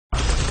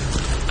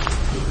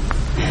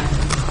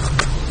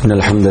إن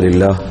الحمد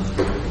لله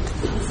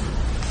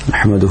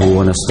نحمده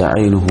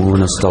ونستعينه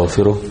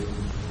ونستغفره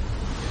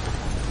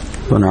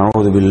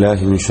ونعوذ بالله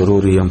من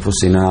شرور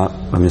أنفسنا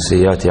ومن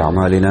سيئات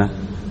أعمالنا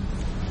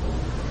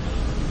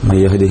من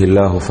يهده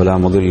الله فلا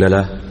مضل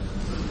له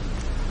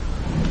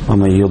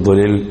ومن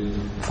يضلل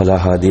فلا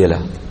هادي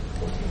له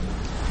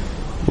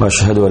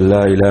وأشهد أن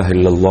لا إله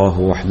إلا الله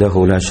وحده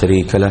لا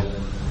شريك له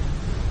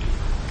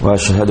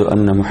وأشهد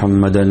أن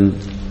محمدا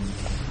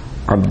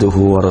عبده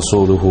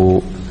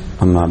ورسوله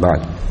أما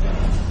بعد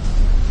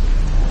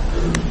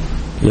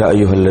يا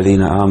أيها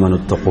الذين آمنوا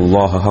اتقوا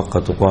الله حق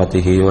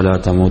تقاته ولا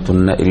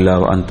تموتن إلا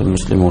وأنتم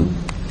مسلمون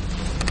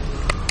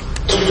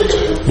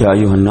يا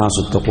أيها الناس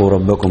اتقوا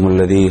ربكم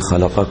الذي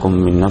خلقكم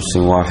من نفس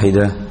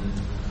واحدة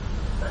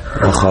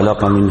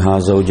وخلق منها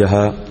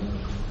زوجها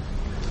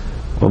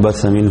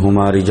وبث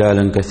منهما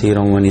رجالا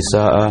كثيرا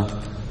ونساء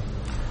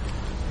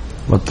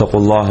واتقوا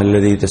الله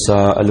الذي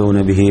تساءلون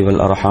به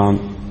والأرحام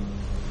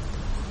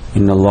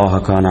إن الله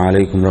كان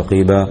عليكم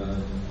رقيبا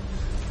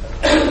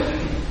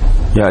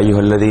يا أيها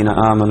الذين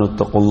آمنوا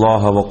اتقوا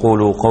الله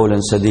وقولوا قولا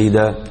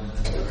سديدا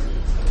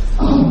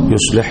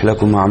يصلح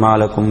لكم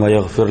أعمالكم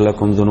ويغفر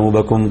لكم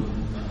ذنوبكم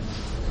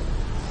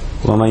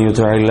ومن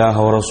يطع الله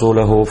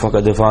ورسوله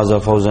فقد فاز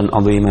فوزا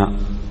عظيما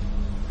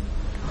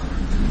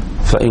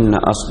فإن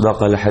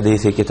أصدق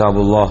الحديث كتاب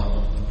الله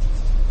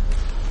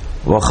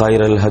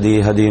وخير الهدي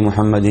هدي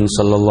محمد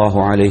صلى الله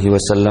عليه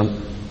وسلم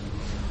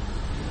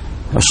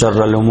وشر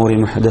الأمور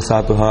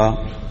محدثاتها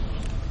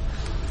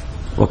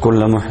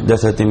وكل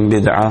محدثة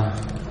بدعة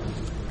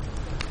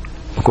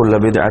وكل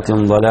بدعة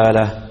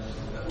ضلالة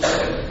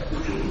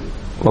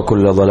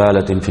وكل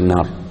ضلالة في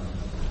النار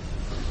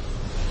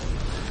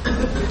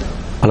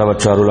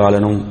அளவற்ற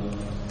அருளாளனும்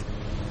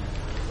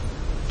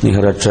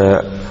நிகரற்ற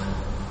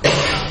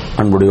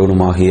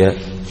அன்புடையவனுமாகிய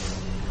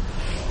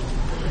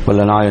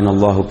வல்லநாயன்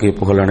அல்லாஹுக்கே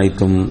புகழ்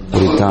அனைத்தும்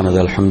உரித்தானது.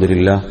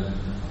 அல்ஹம்துலில்லாஹ்.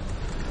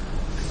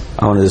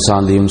 அவனது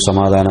சாந்தியும்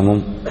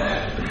சமாதானமும்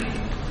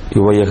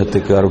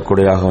இவ்வையகத்துக்கு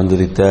அருட்கொடையாக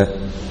வந்துதித்த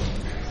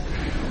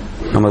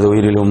நமது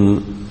உயிரிலும்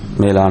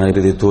மேலான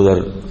இறுதி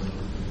தூதர்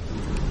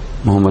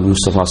முஹம்மது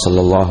முஸ்தபா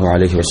ஸல்லல்லாஹு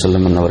அலைஹி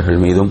வஸல்லம் அவர்கள்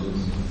மீதும்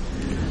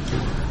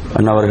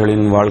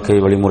அன்னவர்களின் வாழ்க்கை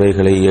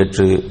வழிமுறைகளை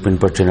ஏற்று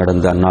பின்பற்றி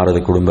நடந்த அன்னாரது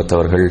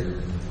குடும்பத்தவர்கள்,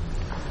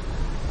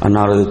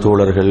 அன்னாரது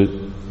தோழர்கள்,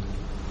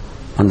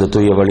 அந்த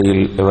தூய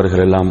வழியில்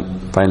எவர்களெல்லாம்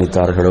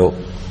பயணித்தார்களோ,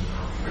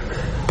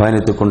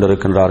 பயணித்துக்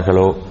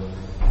கொண்டிருக்கின்றார்களோ,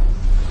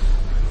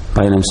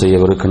 பயணம்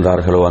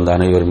செய்யவிருக்கின்றார்களோ அந்த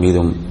அனைவர்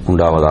மீதும்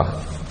உண்டாவதாக.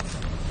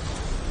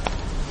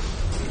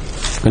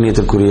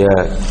 கண்ணியத்திற்குரிய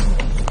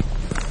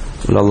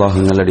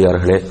அல்லாஹ்வின்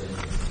நல்லடியார்களே,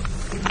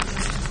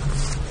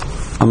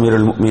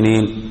 அமீருல்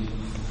முஃமினீன்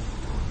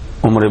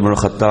உமர் இப்னு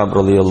கத்தாப்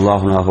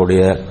ரலியல்லாஹு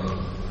அன்ஹுடைய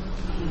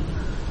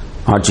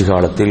ஆட்சி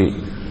காலத்தில்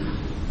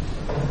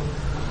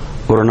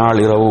ஒரு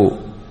நாள் இரவு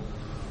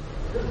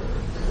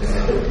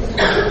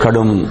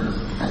கடும்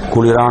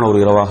குளிரான ஒரு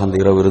இரவாக அந்த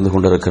இரவு இருந்து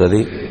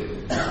கொண்டிருக்கிறது.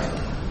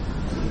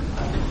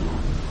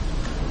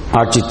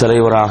 ஆட்சி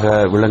தலைவராக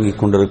விளங்கிக்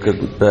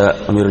கொண்டிருக்கின்ற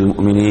அமீருல்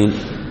முஃமினீன்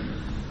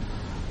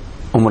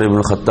உமர்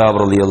இப்னு கத்தாப்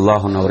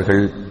ரலியல்லாஹு அன்ஹு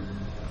அவர்கள்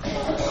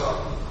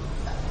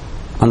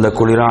அந்த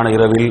குளிரான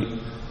இரவில்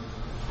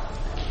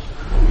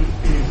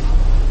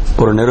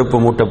ஒரு நெருப்பு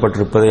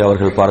மூட்டப்பட்டிருப்பதை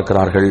அவர்கள்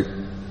பார்க்கிறார்கள்.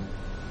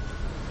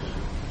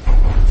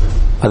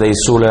 அதை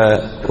சூழ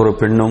ஒரு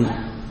பெண்ணும்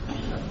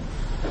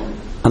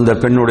அந்த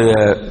பெண்ணுடைய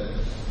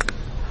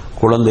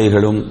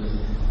குழந்தைகளும்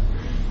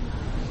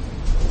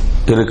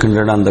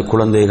இருக்கின்றன. அந்த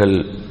குழந்தைகள்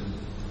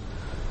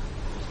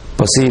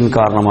பசியின்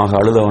காரணமாக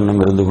அழுத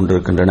வண்ணம் இருந்து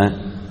கொண்டிருக்கின்றன.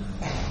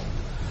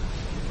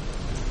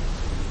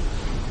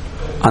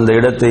 அந்த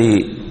இடத்தை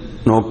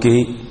நோக்கி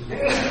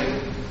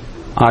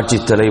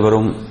ஆட்சித்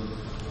தலைவரும்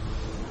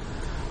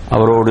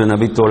அவரோடு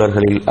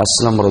நபித்தோழர்களில்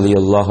அஸ்லம்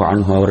ரலியல்லாஹு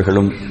அன்ஹு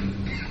அவர்களும்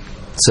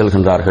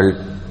செல்கின்றார்கள்.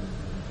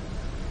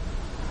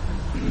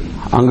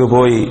 அங்கு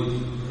போய்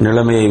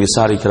நிலைமையை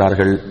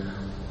விசாரிக்கிறார்கள்.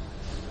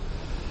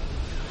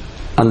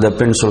 அந்த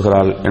பெண்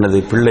சொல்கிறாள், எனது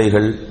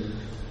பிள்ளைகள்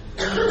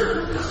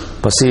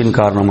பசியின்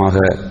காரணமாக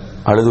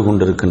அழுது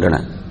கொண்டிருக்கின்றன.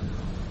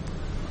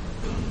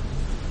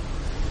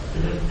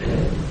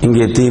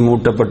 இங்கே தீ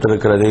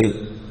மூட்டப்பட்டிருக்கிறது.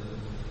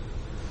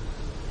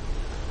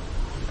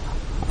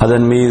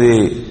 அதன் மீது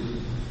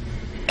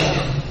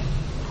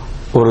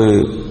ஒரு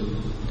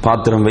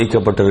பாத்திரம்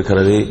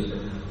வைக்கப்பட்டிருக்கிறது.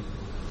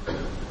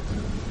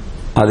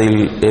 அதில்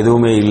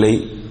எதுவுமே இல்லை.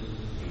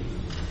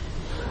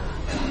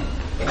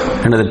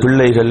 எனது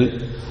பிள்ளைகள்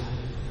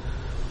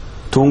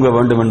தூங்க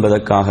வேண்டும்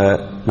என்பதற்காக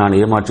நான்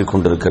ஏமாற்றிக்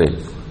கொண்டிருக்கிறேன்.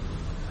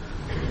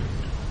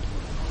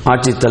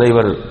 ஆட்சித்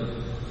தலைவர்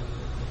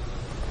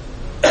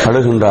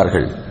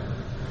அழுகின்றார்கள்.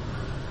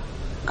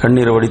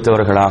 கண்ணீர்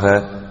வடித்தவர்களாக,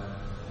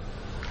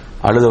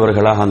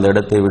 அழுதவர்களாக அந்த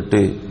இடத்தை விட்டு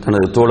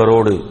தனது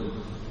தோழரோடு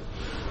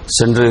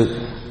சென்று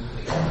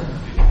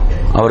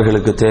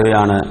அவர்களுக்கு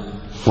தேவையான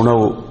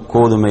உணவு,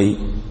 கோதுமை,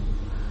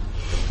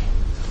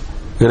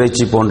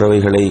 இறைச்சி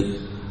போன்றவைகளை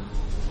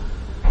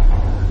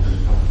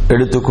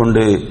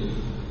எடுத்துக்கொண்டு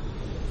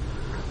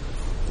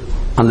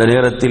அந்த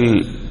நேரத்தில்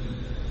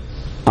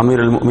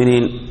அமீருல்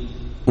முஃமினீன்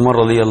உமர்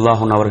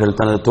ரலியல்லாஹு அன்ஹு அவர்கள்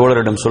தனது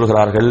தோழரிடம்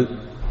சொல்கிறார்கள்,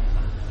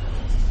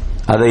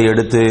 அதை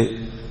எடுத்து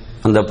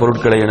அந்த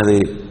பொருட்களை எனது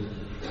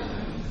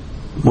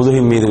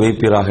முதுகின் மீது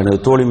வைப்பீராக, எனது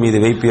தோளின் மீது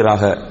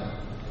வைப்பீராக.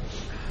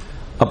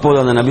 அப்போது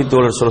அந்த நபி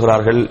தோழர்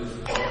சொல்கிறார்கள்,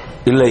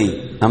 இல்லை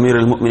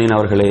அமீருல் முஃமினீன்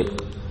அவர்களே,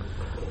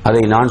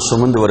 அதை நான்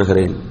சுமந்து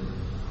வருகிறேன்.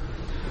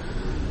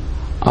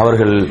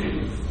 அவர்கள்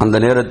அந்த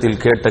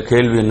நேரத்தில் கேட்ட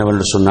கேள்வி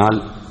என்னவென்று சொன்னால்,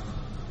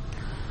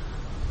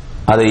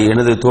 அதை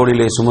எனது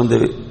தோளிலே சுமந்து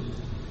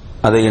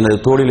அதை எனது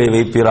தோளிலே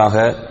வைப்பீராக,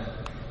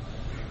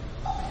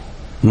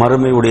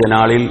 மறுமையுடைய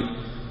நாளில்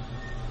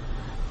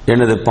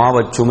எனது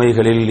பாவச்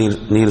சுமைகளில்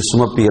நீர்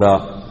சுமப்பீரா,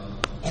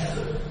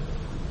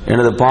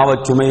 எனது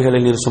பாவச்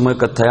சுமைகளில் நீர்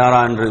சுமக்க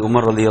தயாரா என்று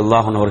உமர்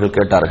ரலியல்லாஹு அன்ஹு அவர்கள்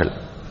கேட்டார்கள்.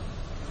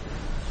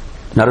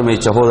 நறுமை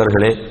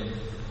சகோதரர்களே,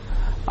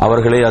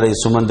 அவர்களே அதை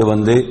சுமந்து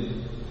வந்து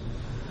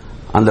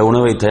அந்த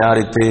உணவை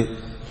தயாரித்து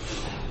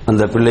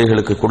அந்த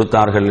பிள்ளைகளுக்கு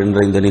கொடுத்தார்கள் என்ற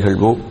இந்த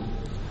நிகழ்வு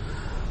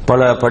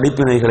பல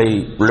படிப்பினைகளை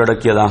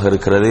உள்ளடக்கியதாக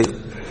இருக்கிறது.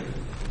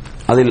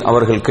 அதில்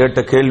அவர்கள் கேட்ட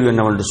கேள்வி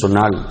என்னவென்று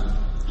சொன்னால்,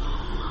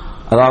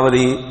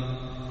 அதாவது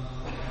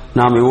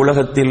நாம்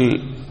இவ்வுலகத்தில்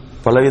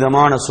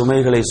பலவிதமான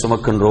சுமைகளை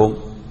சுமக்கின்றோம்.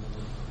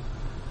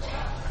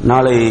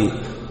 நாளை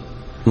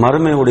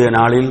மறுமையுடைய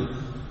நாளில்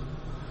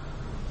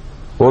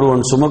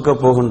ஒருவன்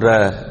சுமக்கப் போகின்ற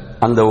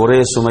அந்த ஒரே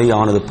சுமை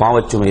அவனது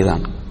பாவச்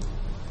சுமைதான்.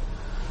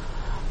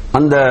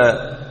 அந்த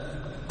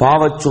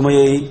பாவச்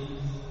சுமையை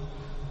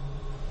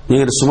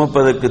நீர்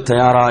சுமப்பதற்கு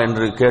தயாரா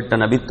என்று கேட்ட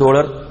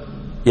நபித்தோழர்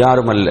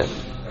யாருமல்ல,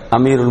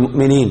 அமீருல்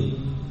முஃமினீன்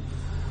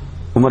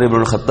உமர்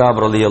இப்னுல் கத்தாப்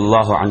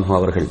ரலியல்லாஹு அன்ஹு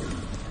அவர்கள்.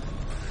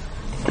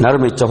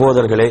 நறுமை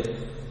சகோதரர்களே,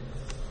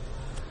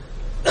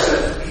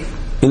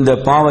 இந்த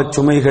பாவச்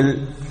சுமைகள்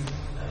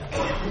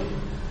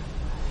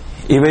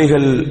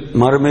இவைகள்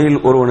மறுமையில்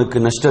ஒருவனுக்கு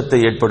நஷ்டத்தை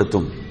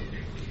ஏற்படுத்தும்,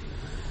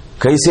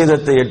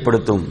 கைசேதத்தை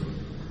ஏற்படுத்தும்.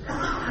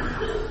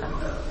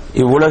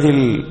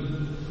 இவ்வுலகில்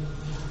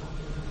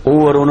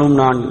ஒவ்வொருவனும்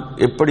நான்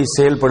எப்படி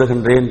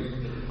செயல்படுகின்றேன்,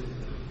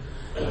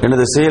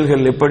 எனது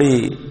செயல்கள் எப்படி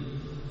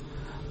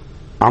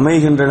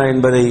அமைகின்றன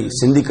என்பதை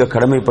சிந்திக்க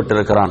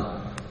கடமைப்பட்டிருக்கிறான்.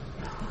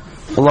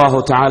 அல்லாஹு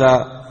தஆலா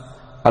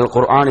அல்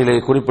குர்ஆனிலே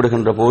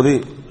குறிப்பிடுகின்ற போது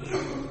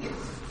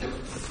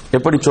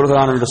எப்படி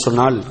சொல்கிறான் என்று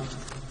சொன்னால்,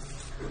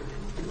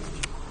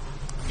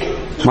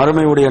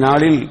 மறுமையுடைய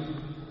நாளில்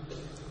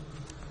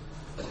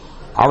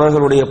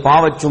அவர்களுடைய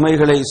பாவச்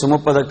சுமைகளை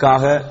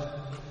சுமப்பதற்காக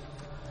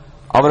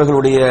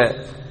அவர்களுடைய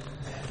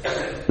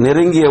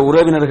நெருங்கிய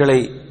உறவினர்களை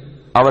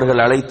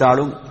அவர்கள்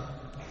அழைத்தாலும்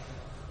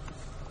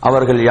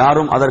அவர்கள்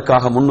யாரும்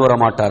அதற்காக முன்வர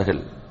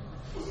மாட்டார்கள்.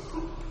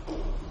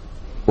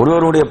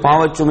 ஒருவருடைய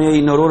பாவச் சுமையை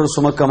இன்னொருவர்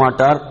சுமக்க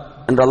மாட்டார்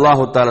என்று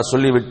அல்லாஹு தஆலா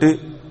சொல்லிவிட்டு,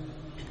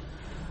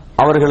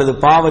 அவர்களது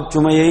பாவச்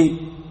சுமையை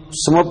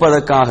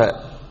சுமப்பதற்காக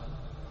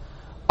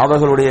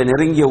அவர்களுடைய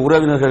நெருங்கிய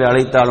உறவினர்களை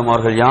அழைத்தாலும்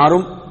அவர்கள்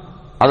யாரும்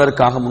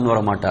அதற்காக முன்வர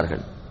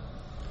மாட்டார்கள்.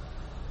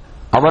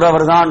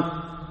 அவரவர்தான்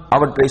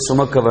அவற்றை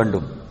சுமக்க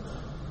வேண்டும்.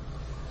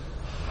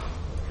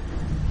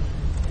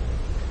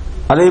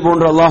 அதே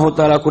போன்று அல்லாஹு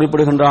தஆலா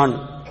குறிப்பிடுகின்றான்,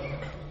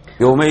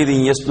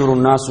 யௌமைதின்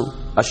யஸ்துருன் நாசு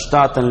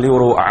அஷ்தாத்தன்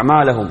லியுரு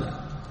அமாலஹும்.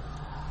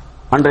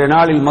 அன்றைய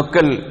நாளில்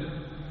மக்கள்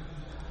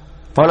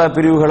பல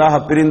பிரிவுகளாக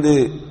பிரிந்து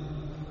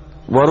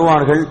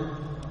வருவார்கள்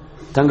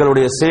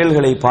தங்களுடைய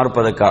செயல்களை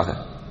பார்ப்பதற்காக.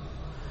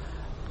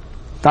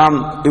 தாம்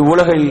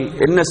இவ்வுலகில்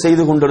என்ன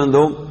செய்து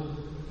கொண்டிருந்தோம்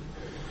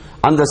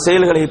அந்த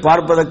செயல்களை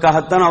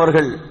பார்ப்பதற்காகத்தான்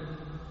அவர்கள்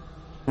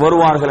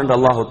வருவார்கள் என்று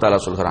அல்லாஹு தஆலா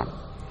சொல்கிறான்.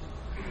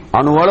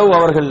 அணுவளவு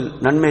அவர்கள்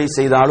நன்மை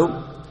செய்தாலும்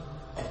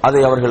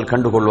அதை அவர்கள்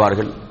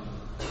கண்டுகொள்வார்கள்,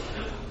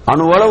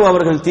 அணுவளவு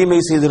அவர்கள் தீமை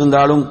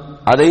செய்திருந்தாலும்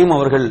அதையும்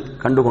அவர்கள்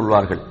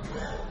கண்டுகொள்வார்கள்.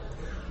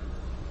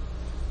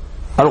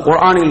 அல்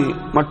குர்ஆனில்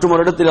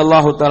மற்றொரு இடத்தில்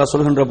அல்லாஹு தஆலா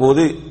சொல்கின்ற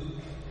போது,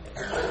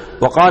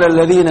 வகால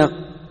அல்லதீன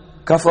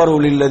கஃபரு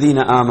லில்லதீன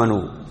ஆமனு,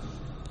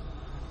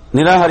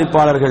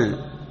 நிராகரிப்பாளர்கள்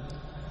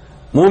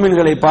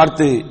மூமின்களை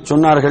பார்த்து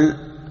சொன்னார்கள்,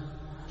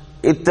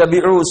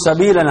 இத்தபிஉ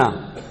சபீலனா,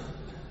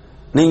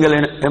 நீங்கள்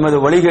எமது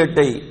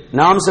வழிகேட்டை,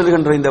 நாம்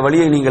செல்கின்ற இந்த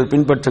வழியை நீங்கள்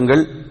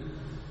பின்பற்றுங்கள்.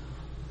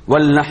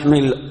 வல்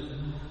நஹ்மில்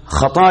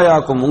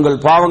ஹதாயாக்கும்,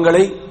 உங்கள்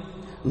பாவங்களை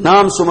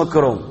நாம்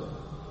சுமக்கிறோம்,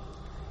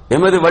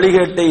 எமது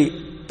வழிகேட்டை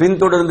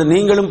பின்தொடர்ந்து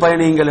நீங்களும்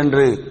பயணியுங்கள்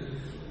என்று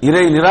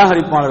இறை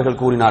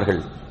நிராகரிப்பாளர்கள்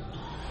கூறினார்கள்.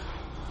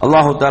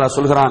 அல்லாஹு தஆலா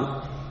சொல்கிறான்,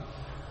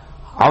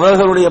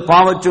 அவர்களுடைய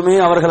பாவச்சுமே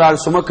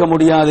அவர்களால் சுமக்க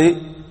முடியாது,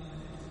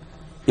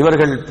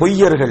 இவர்கள்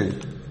பொய்யர்கள்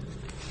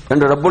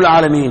என்று ரப்புல்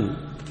ஆலமீன்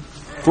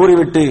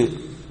கூறிவிட்டு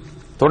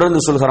தொடர்ந்து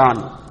சொல்கிறான்,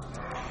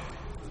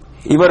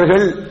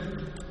 இவர்கள்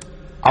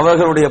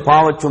அவர்களுடைய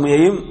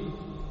பாவச்சுமையையும்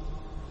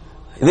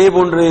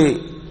இதேபோன்று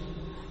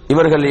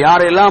இவர்கள்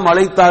யாரெல்லாம்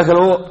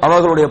அழைத்தார்களோ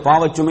அவர்களுடைய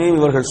பாவச்சுமையும்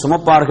இவர்கள்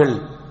சுமப்பார்கள்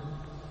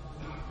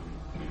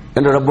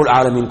என்று ரப்புல்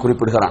ஆலமீன்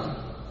குறிப்பிடுகிறான்.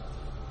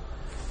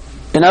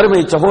 என்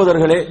அருமை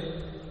சகோதரர்களே,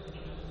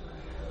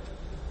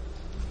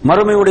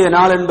 மறுமையுடைய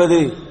நாள் என்பது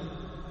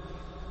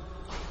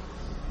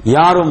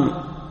யாரும்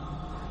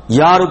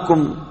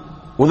யாருக்கும்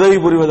உதவி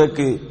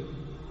புரிவதற்கு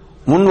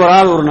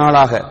முன்வராத ஒரு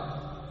நாளாக,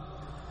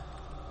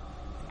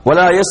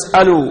 வலா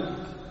யஸ்அலு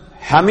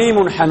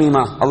ஹமீமுன்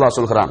ஹமீமா அல்லாஹ்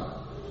சொல்கிறான்.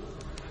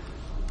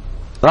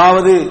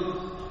 அதாவது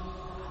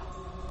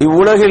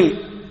இவ்வுலகில்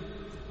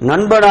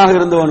நண்பனாக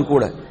இருந்தவன்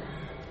கூட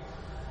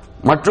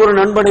மற்றொரு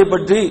நண்பனை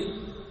பற்றி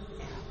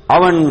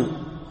அவன்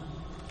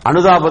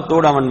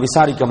அனுதாபத்தோடு அவன்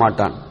விசாரிக்க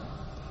மாட்டான்.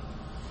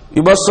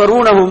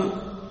 யுபஸ்ஸரூனஹும்,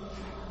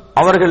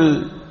 அவர்கள்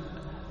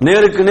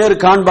நேருக்கு நேர்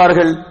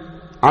காண்பார்கள்,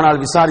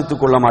 ஆனால்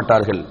விசாரித்துக் கொள்ள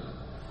மாட்டார்கள்.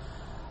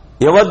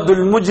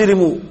 யவத்துல்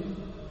முஜ்ரிமு,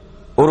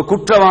 ஒரு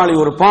குற்றவாளி,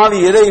 ஒரு பாவி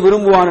எதை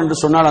விரும்புவான் என்று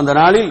சொன்னால், அந்த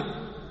நாளில்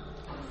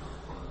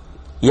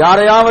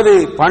யாரையாவது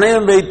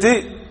பணயம் வைத்து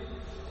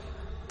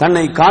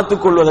தன்னை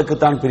காத்துக் கொள்வதற்கு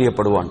தான்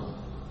பிரியப்படுவான்,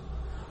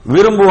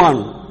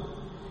 விரும்புவான்.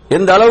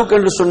 எந்த அளவுக்கு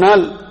என்று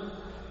சொன்னால்,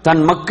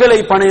 தன் மக்களை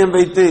பணயம்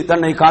வைத்து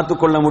தன்னை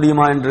காத்துக் கொள்ள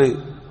முடியுமா என்று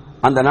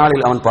அந்த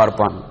நாளில் அவன்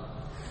பார்ப்பான்.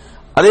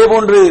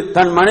 அதேபோன்று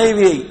தன்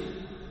மனைவியை,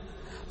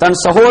 தன்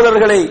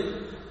சகோதரர்களை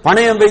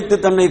பணயம் வைத்து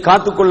தன்னை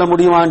காத்துக் கொள்ள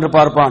முடியுமா என்று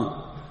பார்ப்பான்.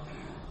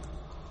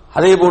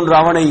 அதேபோன்று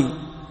அவனை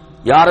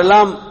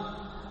யாரெல்லாம்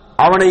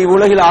அவனை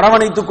உலகில்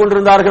அரவணைத்துக்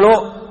கொண்டிருந்தார்களோ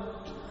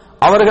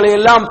அவர்களை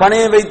எல்லாம்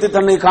பணயம் வைத்து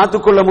தன்னை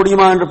காத்துக் கொள்ள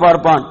முடியுமா என்று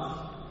பார்ப்பான்.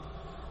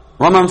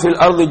 வமன் ஃபில்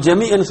அர்தி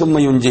ஜமீஅன் சும்ம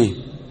யுன்ஜி,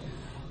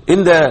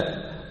 இந்த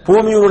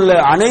பூமியில் உள்ள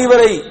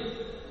அனைவரை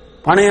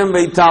பணயம்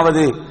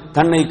வைத்தாவது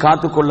தன்னை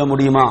காத்துக் கொள்ள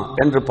முடியுமா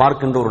என்று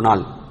பார்க்கின்ற ஒரு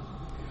நாள்.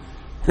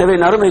 எனவே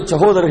நறுமை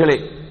சகோதரர்களே,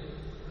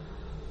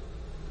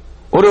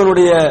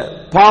 ஒருவனுடைய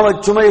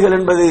பாவச் சுமைகள்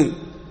என்பது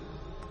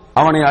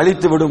அவனை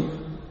அழித்துவிடும்,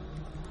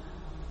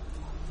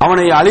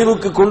 அவனை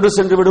அழிவுக்கு கொண்டு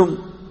சென்றுவிடும்.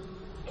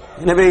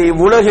 எனவே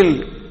இவ்வுலகில்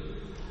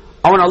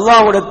அவன்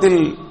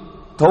அல்லாஹ்விடத்தில்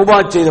தௌபா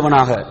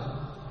செய்தவனாக,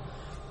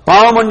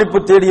 பாவ மன்னிப்பு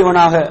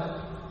தேடியவனாக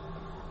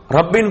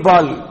ரப்பின்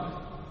பால்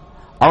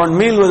அவன்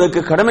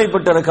மீள்வதற்கு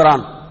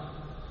கடமைப்பட்டிருக்கிறான்.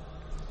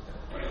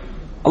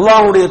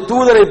 அல்லாஹ்வுடைய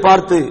தூதரை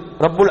பார்த்து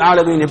ரப்புல்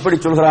ஆலமீன் எப்படி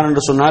சொல்கிறான்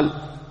என்று சொன்னால்,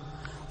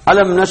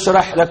 அலம்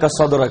நஷ்ரஹ் லக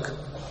ஸத்ரக்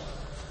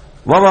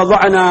வ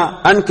வதஅனா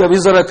அன்க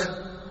விஸ்ரக்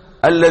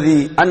அல்லதி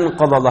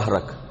அன்கத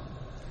ظஹரக்.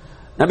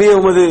 நபியே,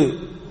 உமது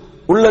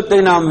உள்ளத்தை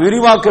நாம்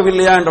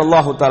விரிவாக்கவில்லையா என்று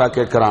அல்லாஹ் தஆலா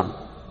கேட்கிறான்.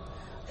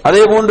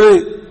 அதேபோன்று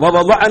வ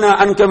வதஅனா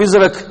அன்க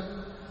விஸ்ரக்,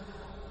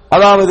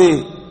 அதாவது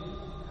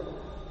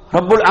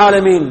ரப்புல்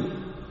ஆலமீன்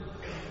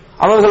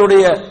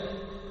அவர்களுடைய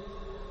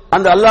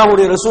அந்த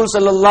அல்லாஹ்வுடைய ரசூல்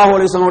ஸல்லல்லாஹு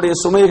அலைஹி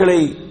வஸல்லம் சுமைகளை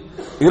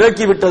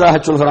இறக்கி விட்டதாக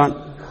சொல்கிறான்.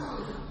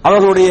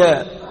 அவர்களுடைய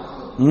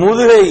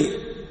முதுகை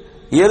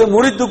எது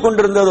முறித்துக்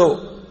கொண்டிருந்ததோ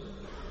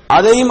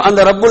அதையும் அந்த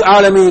ரப்புல்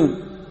ஆலமீன்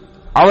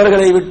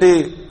அவர்களை விட்டு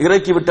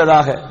இறக்கி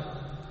விட்டதாக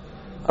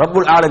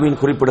ரப்புல் ஆலமீன்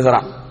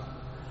குறிப்பிடுகிறான்.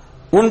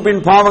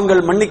 முன்பின்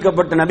பாவங்கள்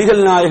மன்னிக்கப்பட்ட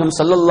நபிகள் நாயகம்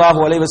ஸல்லல்லாஹு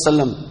அலைஹி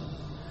வஸல்லம்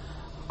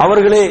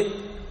அவர்களே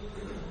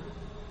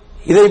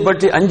இதை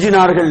பற்றி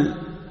அஞ்சினார்கள்,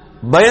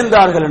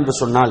 பயந்தார்கள் என்று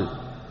சொன்னால்,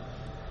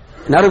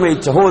 நறுமை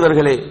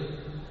சகோதரர்களே,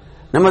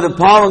 நமது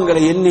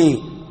பாவங்களை எண்ணி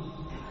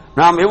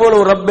நாம்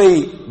எவ்வளவு ரப்பை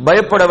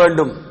பயப்பட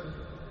வேண்டும்.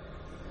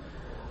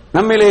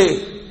 நம்மிலே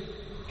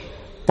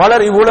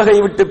பலர் இவ்வுலகை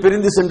விட்டு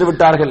பிரிந்து சென்று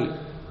விட்டார்கள்,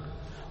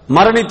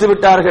 மரணித்து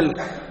விட்டார்கள்.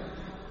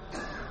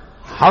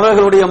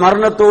 அவர்களுடைய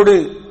மரணத்தோடு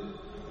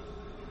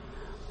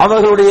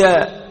அவர்களுடைய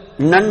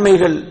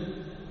நன்மைகள்,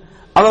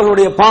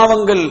 அவர்களுடைய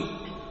பாவங்கள்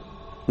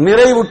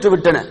நிறைவுற்று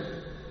விட்டன,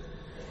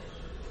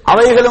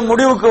 அவைகளும்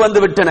முடிவுக்கு வந்து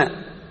விட்டன.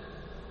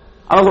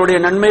 அவர்களுடைய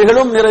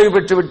நன்மைகளும் நிறைவு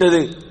பெற்று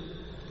விட்டது,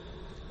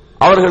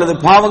 அவர்களது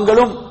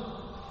பாவங்களும்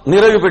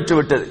நிறைவு பெற்று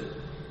விட்டது.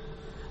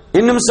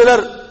 இன்னும்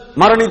சிலர்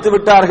மரணித்து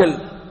விட்டார்கள்,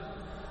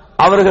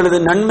 அவர்களது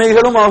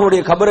நன்மைகளும்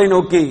அவர்களுடைய கபரை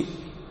நோக்கி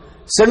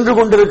சென்று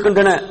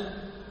கொண்டிருக்கின்றன,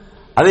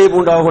 அதே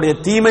போன்று அவர்களுடைய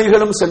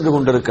தீமைகளும் சென்று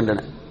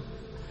கொண்டிருக்கின்றன.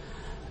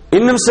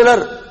 இன்னும்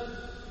சிலர்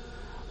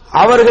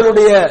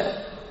அவர்களுடைய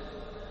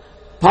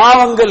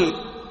பாவங்கள்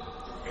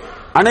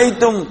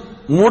அனைத்தும்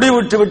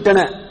முடிவுற்று விட்டன,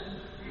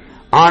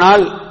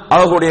 ஆனால்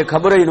அவர்களுடைய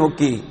கபரை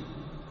நோக்கி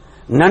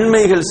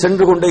நன்மைகள்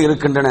சென்று கொண்டே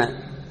இருக்கின்றன.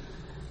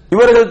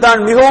 இவர்கள் தான்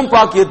மிகவும்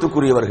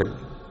பாக்கியத்துக்குரியவர்கள்,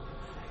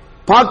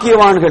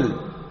 பாக்கியவான்கள்.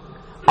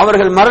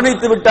 அவர்கள்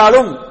மரணித்து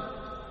விட்டாலும்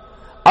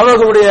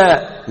அவர்களுடைய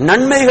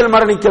நன்மைகள்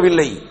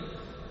மரணிக்கவில்லை,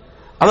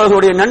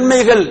 அவர்களுடைய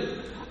நன்மைகள்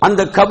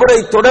அந்த கபரை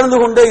தொடர்ந்து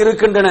கொண்டே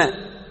இருக்கின்றன.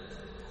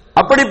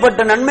 அப்படிப்பட்ட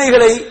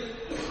நன்மைகளை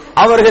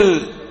அவர்கள்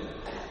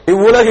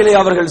இவ்வுலகிலே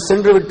அவர்கள்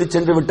சென்று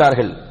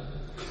விட்டார்கள்,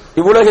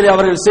 இவ்வுலகிலே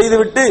அவர்கள்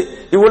செய்துவிட்டு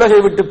இவ்வுலகை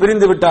விட்டு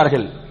பிரிந்து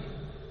விட்டார்கள்.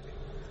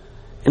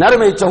 என்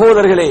அருமை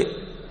சகோதரர்களே,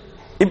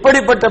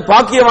 இப்படிப்பட்ட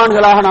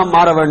பாக்கியவான்களாக நாம்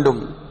மாற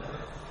வேண்டும்.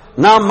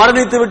 நாம்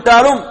மரணித்து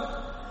விட்டாலும்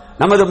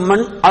நமது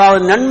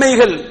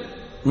நன்மைகள்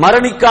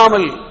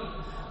மரணிக்காமல்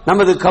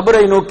நமது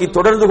கபரை நோக்கி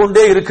தொடர்ந்து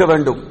கொண்டே இருக்க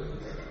வேண்டும்.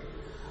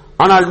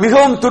 ஆனால்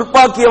மிகவும்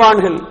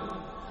துர்ப்பாக்கியவான்கள்,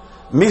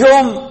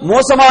 மிகவும்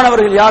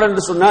மோசமானவர்கள் யார்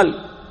என்று சொன்னால்,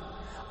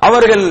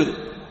 அவர்கள்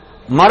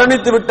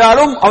மரணித்து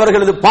விட்டாலும்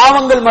அவர்களது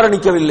பாவங்கள்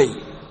மரணிக்கவில்லை,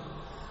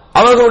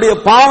 அவர்களுடைய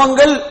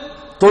பாவங்கள்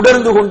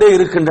தொடர்ந்து கொண்டே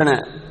இருக்கின்றன.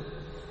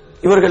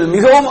 இவர்கள்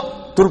மிகவும்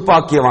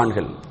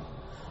துர்ப்பாக்கியவான்கள்,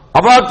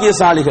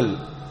 அபாக்கியசாலிகள்.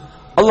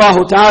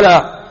 அல்லாஹு தஆலா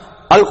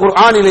அல்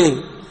குர்ஆனிலே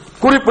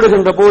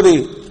குறிப்பிடுகின்ற போது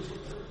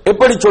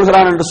எப்படி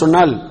சொல்கிறான் என்று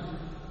சொன்னால்,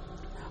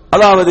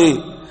 அதாவது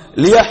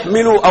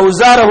லியஹ்மிலு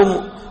அவ்ஸாரஹும்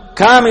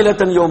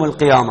காமிலத்தன் யௌமல்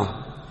கியாமா,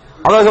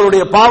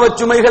 அவர்களுடைய பாவச்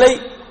சுமைகளை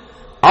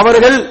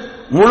அவர்கள்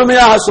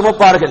முழுமையாக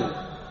சுமப்பார்கள்.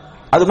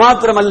 அது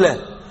மாத்திரமல்ல,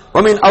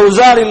 ومن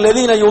أوزار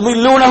الذين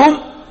يضلونهم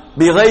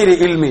بغير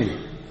علم.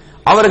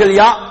 அவர்கள்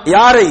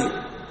யாரை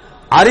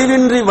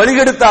அறிவின்றி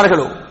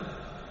வழிகெடுத்தார்களோ,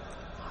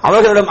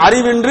 அவர்களிடம்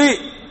அறிவின்றி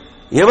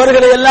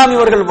எவர்களை எல்லாம்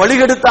இவர்கள்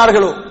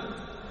வழிகெடுத்தார்களோ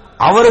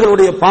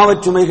அவர்களுடைய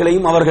பாவச்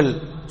சுமைகளையும் அவர்கள்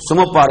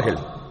சுமப்பார்கள்.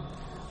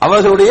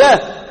 அவர்களுடைய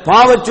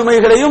பாவச்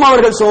சுமைகளையும்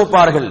அவர்கள்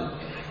சுமப்பார்கள்.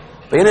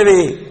 எனவே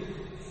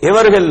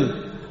எவர்கள்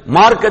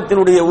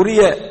மார்க்கத்தினுடைய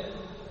உரிய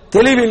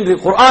தெளிவின்றி,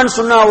 குர்ஆன்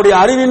சுன்னாவுடைய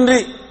அறிவின்றி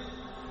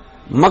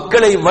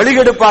மக்களை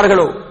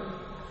வழிகெடுப்பார்களோ,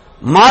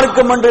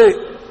 மார்க்கம் என்று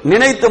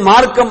நினைத்து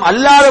மார்க்கம்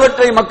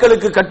அல்லாதவற்றை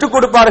மக்களுக்கு கற்றுக்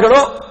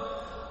கொடுப்பார்களோ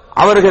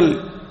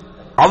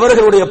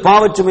அவர்களுடைய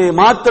பாவச்சுமையை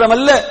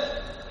மாத்திரமல்ல,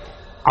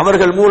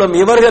 அவர்கள் மூலம்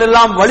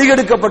எவர்களெல்லாம்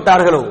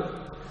வழிகெடுக்கப்பட்டார்களோ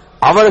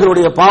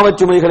அவர்களுடைய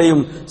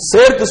பாவச்சுமைகளையும்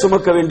சேர்த்து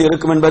சுமக்க வேண்டி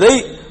இருக்கும் என்பதை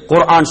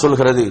குர்ஆன்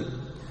சொல்கிறது.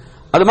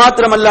 அது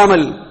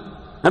மாத்திரமல்லாமல்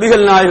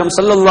நபிகள் நாயகம்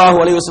ஸல்லல்லாஹு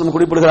அலைஹி வஸல்லம்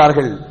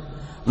குறிப்பிடுகிறார்கள்,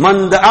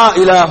 மன் தஆ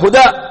இலா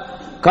ஹுதா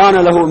கான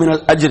லஹு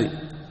மினல் அஜ்ர்.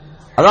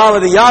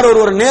 அதாவது யார்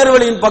ஒருவர்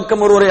நேர்வழியின்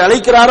பக்கம் ஒருவரை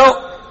அழைக்கிறாரோ,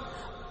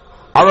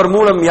 அவர்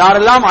மூலம்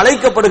யாரெல்லாம்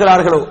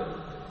அழைக்கப்படுகிறார்களோ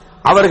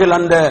அவர்கள்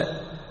அந்த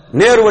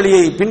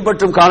நேர்வழியை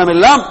பின்பற்றும்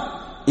காலமெல்லாம்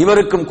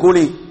இவருக்கும்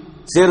கூலி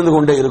சேர்ந்து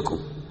கொண்டே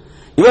இருக்கும்,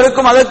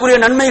 இவருக்கும் அதற்குரிய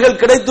நன்மைகள்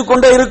கிடைத்துக்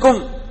கொண்டே இருக்கும்,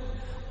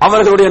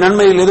 அவர்களுடைய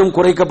நன்மையில் எதுவும்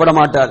குறைக்கப்பட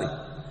மாட்டாது.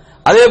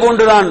 அதே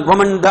போன்றுதான்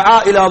வமன் தஆ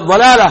இலா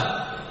ضلاலா,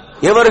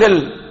 எவர்கள்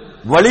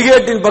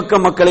வழிகேட்டின்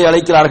பக்கம் மக்களை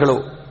அழைக்கிறார்களோ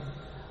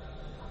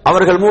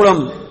அவர்கள்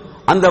மூலம்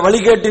அந்த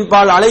வழிகேட்டின்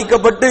பால்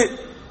அழைக்கப்பட்டு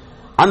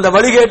அந்த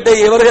வழிகேட்டை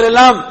எவர்கள்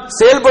எல்லாம்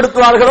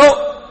செயல்படுத்துவார்களோ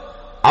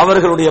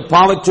அவர்களுடைய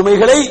பாவச்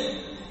சுமைகளை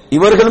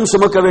இவர்களும்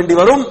சுமக்க வேண்டி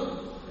வரும்,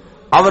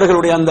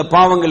 அவர்களுடைய அந்த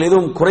பாவங்கள்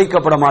எதுவும்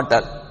குறைக்கப்பட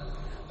மாட்டார்.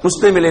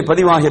 முஸ்லிமிலே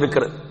பதிவாக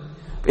இருக்கிறது.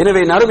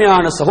 எனவே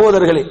அருமையான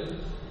சகோதரர்களே,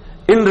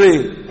 இன்று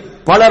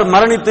பலர்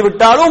மரணித்து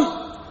விட்டாலும்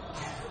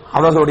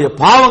அவர்களுடைய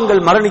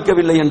பாவங்கள்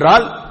மரணிக்கவில்லை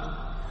என்றால்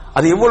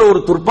அது எவ்வளவு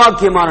ஒரு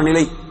துர்ப்பாக்கியமான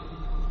நிலை.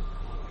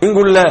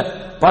 இங்குள்ள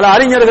பல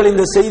அறிஞர்கள்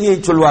இந்த செய்தியை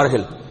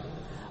சொல்வார்கள்.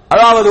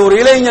 அதாவது ஒரு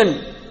இளைஞன்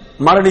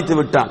மரணித்து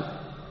விட்டான்,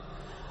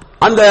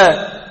 அந்த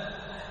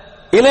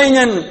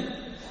இளைஞன்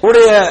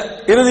உடைய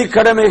இறுதி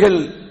கடமைகள்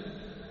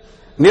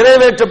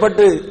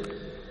நிறைவேற்றப்பட்டு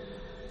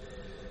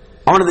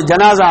அவனது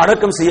ஜனாசா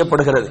அடக்கம்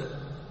செய்யப்படுகிறது.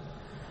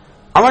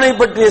 அவனை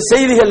பற்றிய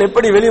செய்திகள்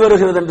எப்படி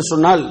வெளிவருகிறது என்று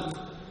சொன்னால்,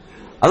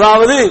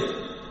 அதாவது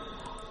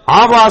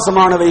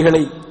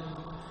ஆபாசமானவைகளை,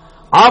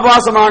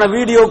 ஆபாசமான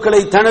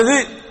வீடியோக்களை தனது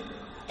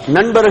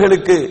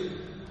நண்பர்களுக்கு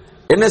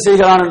என்ன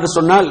செய்கிறான் என்று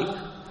சொன்னால்,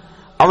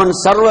 அவன்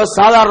சர்வ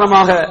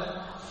சாதாரணமாக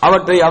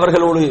அவற்றை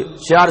அவர்களோடு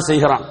ஷேர்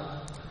செய்கிறான்.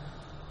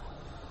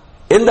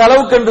 எந்த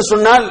அளவுக்கு என்று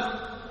சொன்னால்,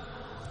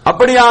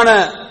 அப்படியான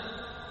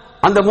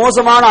அந்த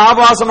மோசமான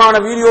ஆபாசமான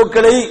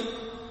வீடியோக்களை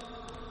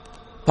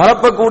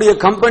பரப்பக்கூடிய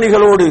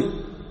கம்பெனிகளோடு,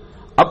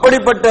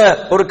 அப்படிப்பட்ட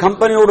ஒரு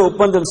கம்பெனியோடு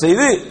ஒப்பந்தம்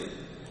செய்து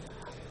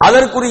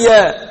அதற்குரிய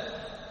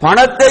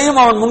பணத்தையும்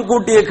அவன்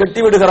முன்கூட்டியே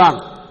கட்டிவிடுகிறான்.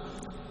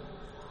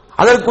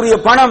 அதற்குரிய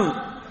பணம்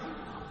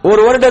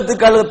ஒரு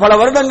வருடத்துக்கு அல்லது பல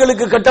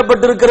வருடங்களுக்கு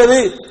கட்டப்பட்டிருக்கிறது.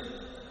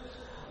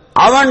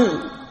 அவன்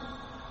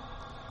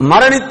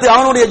மரணித்து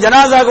அவனுடைய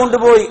ஜனாசா கொண்டு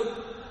போய்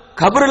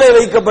கபரிலே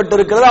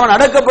வைக்கப்பட்டிருக்கிறது, அவன்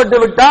அடக்கப்பட்டு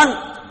விட்டான்.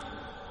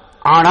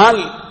 ஆனால்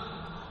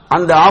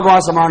அந்த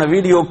ஆபாசமான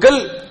வீடியோக்கள்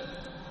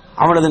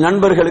அவனது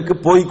நண்பர்களுக்கு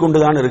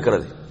போய்கொண்டுதான்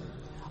இருக்கிறது.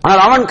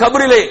 ஆனால் அவன்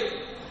கபரிலே,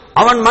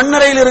 அவன்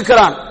மண்ணறையில்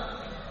இருக்கிறான்.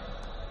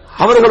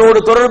 அவர்களோடு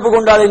தொடர்பு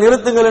கொண்டு அதை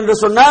நிறுத்துங்கள் என்று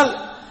சொன்னால்,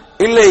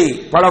 இல்லை,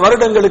 பல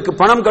வருடங்களுக்கு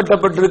பணம்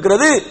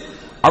கட்டப்பட்டிருக்கிறது,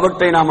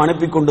 அவற்றை நாம்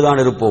அனுப்பி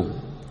கொண்டுதான் இருப்போம்.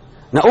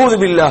 நஊது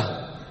பில்லாஹ்.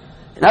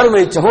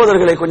 அருமை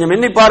சகோதரர்களை, கொஞ்சம்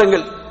எண்ணி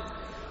பாருங்கள்.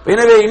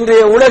 எனவே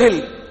இன்றைய உலகில்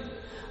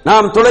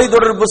நாம்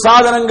தொலைத்தொடர்பு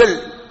சாதனங்கள்,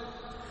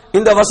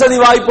 இந்த வசதி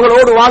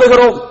வாய்ப்புகளோடு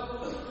வாழுகிறோம்.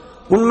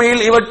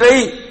 உண்மையில் இவற்றை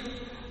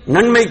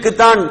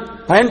நன்மைக்குத்தான்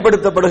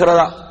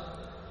பயன்படுத்தப்படுகிறதா?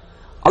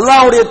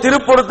 அல்லாஹ்வுடைய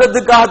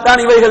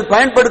திருப்பொருத்தத்துக்காகத்தான் இவைகள்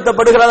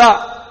பயன்படுத்தப்படுகிறதா?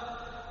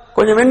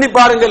 கொஞ்சம் எண்ணி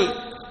பாருங்கள்.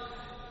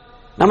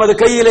 நமது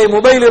கையிலே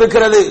மொபைல்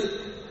இருக்கிறது.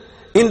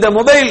 இந்த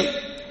மொபைல்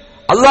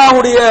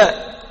அல்லாஹ்வுடைய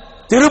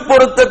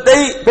திருப்பொருத்தத்தை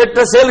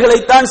பெற்ற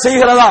செயல்களைத்தான்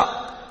செய்கிறதா?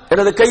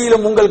 எனது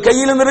கையிலும் உங்கள்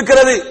கையிலும்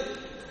இருக்கிறது.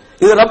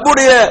 இது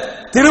ரப்புடைய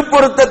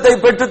திருப்பொருத்தத்தை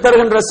பெற்றுத்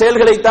தருகின்ற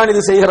செயல்களைத்தான்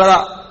இது செய்கிறதா?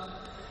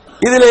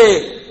 இதிலே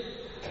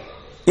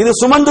இது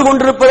சுமந்து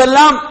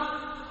கொண்டிருப்பதெல்லாம்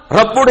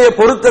ரப்புடைய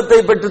பொருத்தத்தை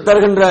பெற்றுத்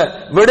தருகின்ற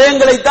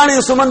விடயங்களைத்தான்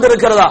இது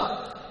சுமந்திருக்கிறதா?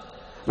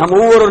 நாம்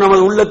ஒவ்வொருவரும்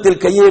நமது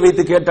உள்ளத்தில் கையை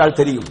வைத்து கேட்டால்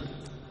தெரியும்.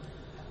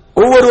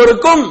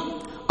 ஒவ்வொருவருக்கும்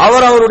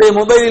அவருடைய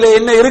மொபைலிலே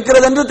என்ன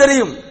இருக்கிறது என்று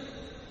தெரியும்,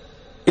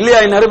 இல்லையா?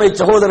 என் அருமை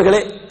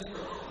சகோதரர்களே,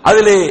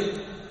 அதிலே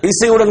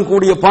இசையுடன்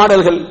கூடிய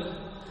பாடல்கள்,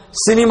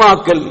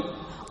 சினிமாக்கள்,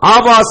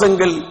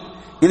 ஆபாசங்கள்,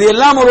 இது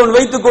எல்லாம் ஒருவன்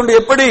வைத்துக் கொண்டு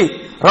எப்படி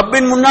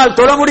ரப்பின் முன்னால்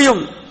தொழ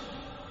முடியும்?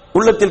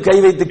 உள்ளத்தில் கை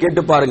வைத்து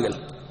கேட்டு பாருங்கள்.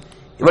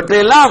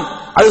 இவற்றையெல்லாம்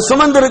அது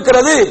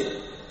சுமந்திருக்கிறது.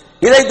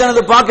 இதை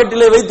தனது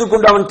பாக்கெட்டிலே வைத்துக்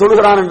கொண்டு அவன்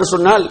தொழுகிறான் என்று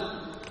சொன்னால்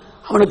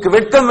அவனுக்கு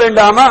வெட்கம்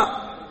வேண்டாமா?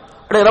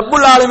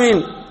 ரப்புல்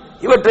ஆலமீன்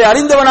இவற்றை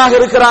அறிந்தவனாக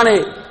இருக்கிறானே,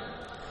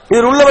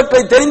 இதில்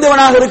உள்ளவற்றை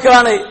தெரிந்தவனாக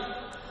இருக்கிறானே,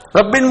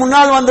 ரப்பின்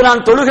முன்னால் வந்து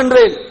நான்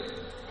தொழுகின்றேன்,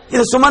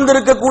 இது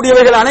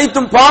சுமந்திருக்கக்கூடியவைகள்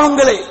அனைத்தும்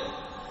பாவங்களே,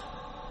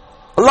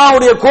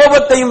 அல்லாஹ்வுடைய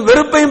கோபத்தையும்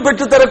வெறுப்பையும்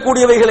பெற்றுத்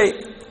தரக்கூடியவைகளே,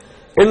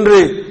 என்று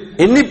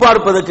எண்ணி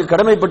பார்ப்பதற்கு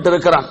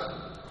கடமைப்பட்டிருக்கிறான்.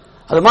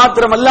 அது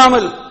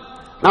மாத்திரமல்லாமல்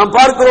நாம்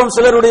பார்க்கிறோம்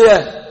சிலருடைய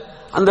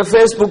அந்த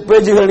பேஸ்புக்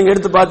பேஜ்களை நீங்க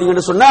எடுத்து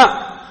பார்த்தீங்கன்னு சொன்னா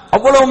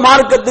அவ்வளவு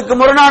மார்க்கத்துக்கு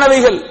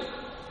முரணானவைகள்.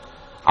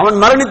 அவன்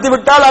மரணித்து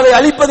விட்டால் அதை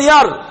அழிப்பது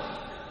யார்?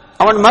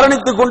 அவன்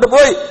மரணித்துக் கொண்டு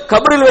போய்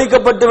கபரில்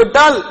வைக்கப்பட்டு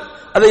விட்டால்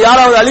அதை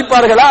யாராவது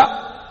அழிப்பார்களா?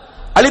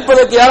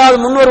 அழிப்பதற்கு யாராவது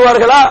முன்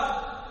வருவார்களா?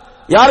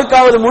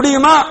 யாருக்காவது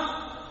முடியுமா?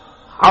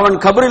 அவன்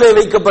கபரிலே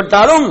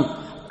வைக்கப்பட்டாலும்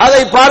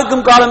அதை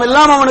பார்க்கும் காலம்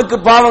எல்லாம் அவனுக்கு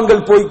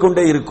பாவங்கள்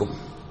போய்கொண்டே இருக்கும்,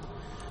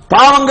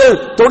 பாவங்கள்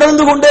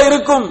தொடர்ந்து கொண்டே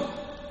இருக்கும்.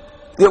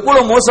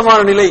 எவ்வளவு மோசமான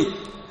நிலை!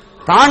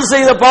 தான்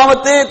செய்த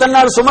பாவத்தை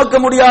தன்னால் சுமக்க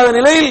முடியாத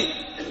நிலையில்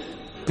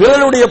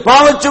பிறருடைய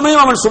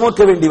பாவச்சுமையும் அவன்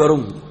சுமக்க வேண்டி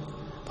வரும்.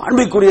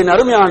 அன்பிற்குரிய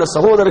அருமையான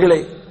சகோதரர்களே,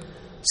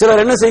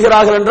 சிலர் என்ன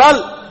செய்கிறார்கள் என்றால்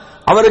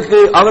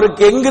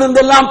அவருக்கு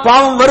எங்கிருந்தெல்லாம்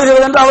பாவம்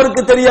வருகிறது என்று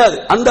அவருக்கு தெரியாது.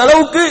 அந்த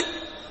அளவுக்கு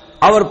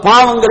அவர்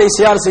பாவங்களை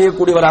ஷேர்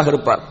செய்யக்கூடியவராக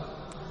இருப்பார்.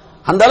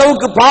 அந்த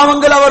அளவுக்கு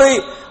பாவங்கள்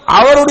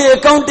அவருடைய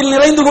அக்கவுண்டில்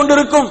நிறைந்து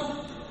கொண்டிருக்கும்,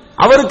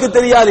 அவருக்கு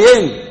தெரியாது.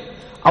 ஏன்?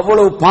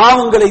 அவ்வளவு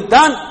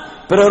பாவங்களைத்தான்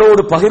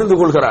பிறரோடு பகிர்ந்து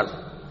கொள்கிறார்.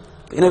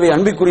 எனவே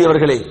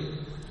அன்பிற்குரியவர்களே,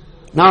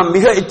 நாம்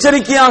மிக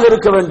எச்சரிக்கையாக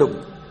இருக்க வேண்டும்.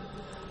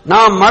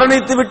 நாம்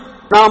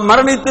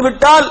மரணித்து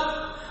விட்டால்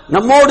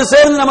நம்மோடு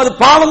சேர்ந்து நமது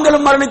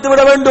பாவங்களும் மரணித்து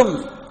விட வேண்டும்.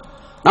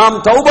 நாம்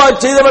தௌபா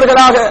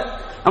செய்தவர்களாக,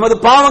 நமது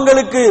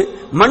பாவங்களுக்கு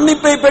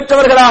மன்னிப்பை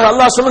பெற்றவர்களாக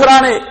அல்லாஹ்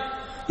சொல்கிறானே,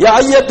 யா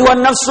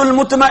அய்யத்துஹன் நஃப்ஸுல்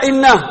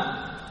முத்மஇன்னா,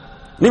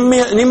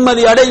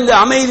 நிம்மதி அடைந்த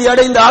அமைதி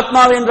அடைந்த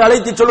ஆத்மாவை என்று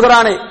அழைத்து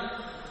சொல்கிறானே,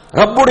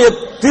 ரப்புடைய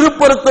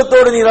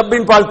திருப்பொருத்தத்தோடு நீ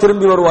ரப்பின் பால்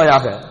திரும்பி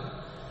வருவாயாக.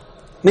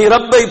 நீ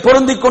ரப்பை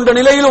பொருந்திக் கொண்ட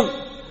நிலையிலும்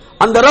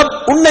அந்த ரப்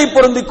உன்னை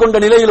பொருந்திக் கொண்ட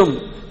நிலையிலும்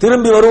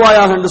திரும்பி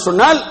வருவாயாக என்று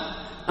சொன்னால்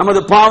நமது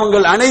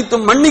பாவங்கள்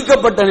அனைத்தும்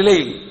மன்னிக்கப்பட்ட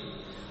நிலையில்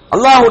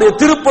அல்லாஹ்வுடைய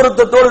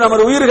திருப்பொருத்தத்தோடு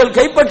நமது உயிர்கள்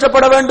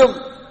கைப்பற்றப்பட வேண்டும்.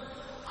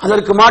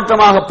 அதற்கு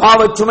மாற்றமாக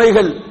பாவச்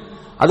சுமைகள்,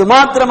 அது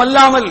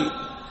மாத்திரமல்லாமல்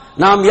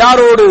நாம்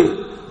யாரோடு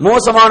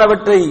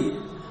மோசமானவற்றை,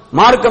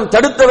 மார்க்கம்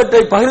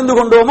தடுத்தவற்றை பகிர்ந்து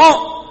கொண்டோமோ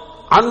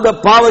அந்த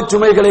பாவச்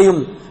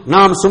சுமைகளையும்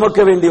நாம் சுமக்க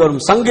வேண்டி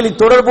வரும். சங்கிலி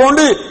தொடர்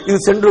போன்று இது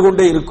சென்று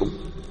கொண்டே இருக்கும்.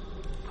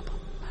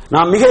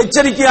 நாம் மிக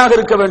எச்சரிக்கையாக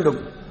இருக்க வேண்டும்,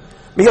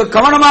 மிக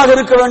கவனமாக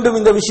இருக்க வேண்டும்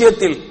இந்த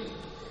விஷயத்தில்.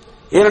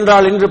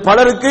 ஏனென்றால் இன்று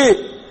பலருக்கு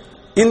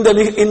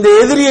இந்த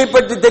எதிரியை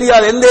பற்றி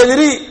தெரியாது. எந்த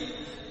எதிரி?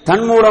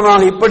 தன்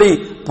மூலமாக இப்படி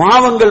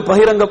பாவங்கள்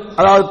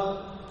அதாவது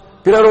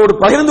பிறரோடு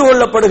பகிர்ந்து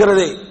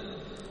கொள்ளப்படுகிறதே,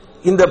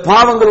 இந்த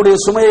பாவங்களுடைய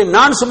சுமையை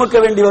நான் சுமக்க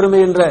வேண்டி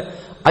வருமே என்ற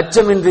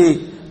அச்சமின்றி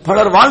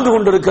பலர் வாழ்ந்து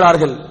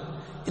கொண்டிருக்கிறார்கள்.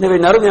 எனவே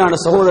அருமையான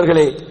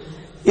சகோதரர்களே,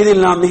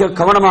 இதில் நாம் மிக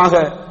கவனமாக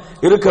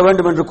இருக்க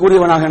வேண்டும் என்று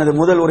கூறியவனாக எனது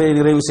முதல் உரையை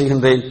நிறைவு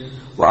செய்கின்றேன்.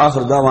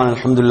 وآخر دعوانا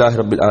الحمد لله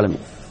رب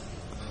العالمين.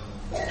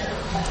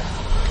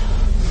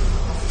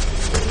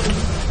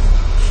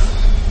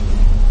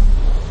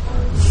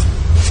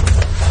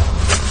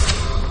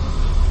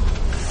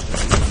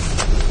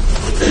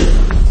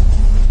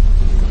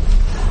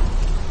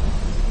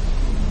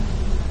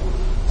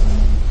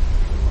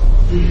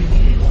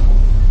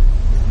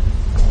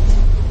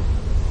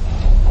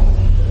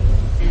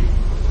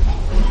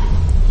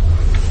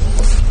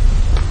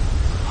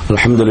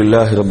 الحمد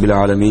لله رب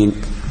العالمين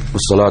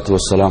والصلاة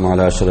والسلام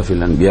على أشرف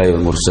الأنبياء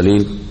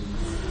والمرسلين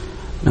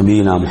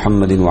نبينا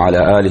محمد وعلى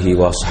آله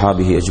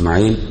وأصحابه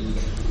أجمعين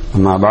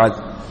أما بعد.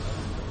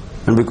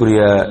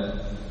 அன்பிற்குரிய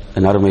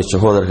அருமை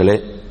சகோதரர்களே,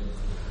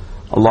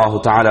 அல்லாஹு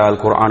தஆலா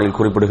அல் குர்ஆனில்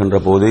குறிப்பிடுகின்ற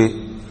போது,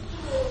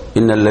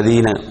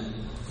 இன்னல்லதீன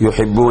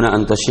யுஹிப்பூன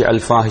அன்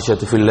தஷிஅல்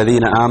ஃபாஹிஷத்து ஃபில்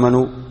லதீன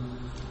ஆமனூ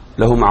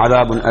லஹும்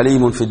அஸாபுன்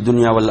அலீமுன் ஃபித்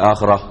துன்யா வல்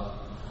ஆখিরাহ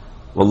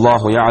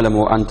வல்லாஹு யஅலமு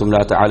வ அன்தும்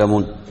லா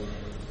தஅலமூன்.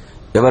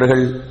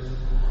 எவர்கள்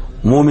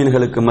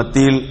மூமின்களுக்கு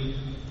மத்தியில்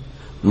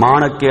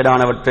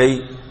மானக்கேடானவற்றை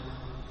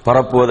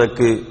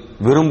பரப்புவதற்கு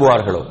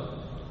விரும்புவார்களோ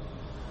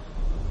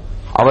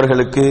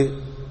அவர்களுக்கு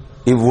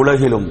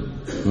இவ்வுலகிலும்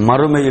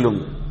மறுமையிலும்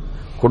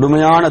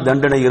கொடுமையான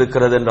தண்டனை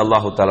இருக்கிறது என்று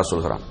அல்லாஹு தஆலா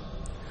சொல்கிறான்.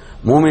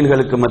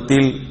 மூமின்களுக்கு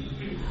மத்தியில்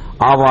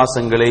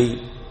ஆபாசங்களை,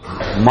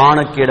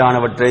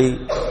 மானக்கேடானவற்றை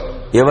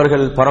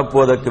எவர்கள்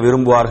பரப்புவதற்கு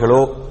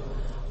விரும்புவார்களோ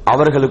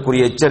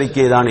அவர்களுக்குரிய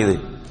எச்சரிக்கை தான் இது.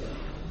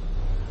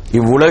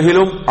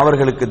 இவ்வுலகிலும்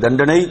அவர்களுக்கு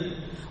தண்டனை,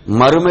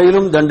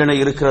 மறுமையிலும் தண்டனை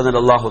இருக்கிறது என்று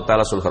அல்லாஹு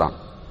தஆலா சொல்கிறான்.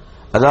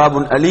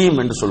 அஸாபுன் அலீம்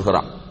என்று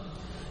சொல்கிறான்.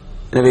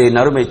 எனவே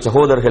நறுமை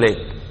சகோதரர்களே,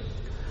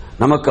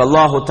 நமக்கு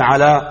அல்லாஹு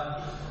தஆலா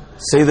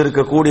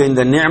செய்திருக்கக்கூடிய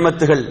இந்த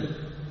நிஅமத்துகள்,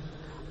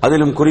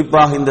 அதிலும்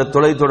குறிப்பாக இந்த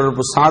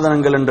தொலைத்தொடர்பு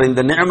சாதனங்கள் என்ற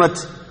இந்த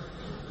நிஅமத்,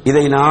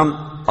 இதை நாம்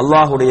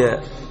அல்லாஹுடைய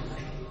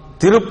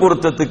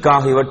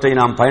திருப்பொருத்தத்துக்காக இவற்றை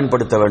நாம்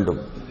பயன்படுத்த வேண்டும்.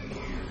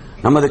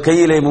 நமது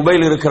கையிலே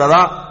மொபைல்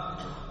இருக்கிறதா,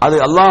 அது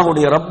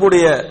அல்லாஹுடைய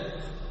ரப்புடைய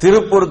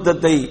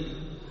திருப்பொருத்தத்தை,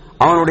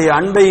 அவனுடைய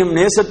அன்பையும்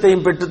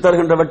நேசத்தையும் பெற்றுத்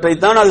தருகின்றவற்றை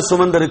தான் அது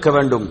சுமந்திருக்க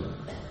வேண்டும்.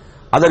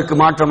 அதற்கு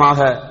மாற்றமாக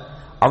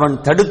அவன்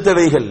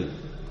தடுத்தவைகள்,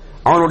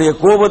 அவனுடைய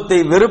கோபத்தை,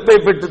 வெறுப்பை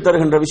பெற்றுத்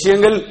தருகின்ற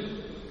விஷயங்கள்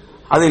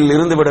அதில்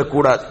இருந்துவிடக்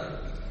கூடாது.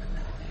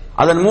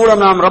 அதன்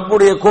மூலம் நாம்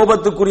ரப்புடைய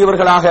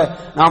கோபத்துக்குரியவர்களாக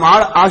நாம்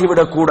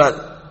ஆகிவிடக் கூடாது.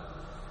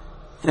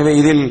 எனவே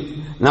இதில்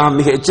நாம்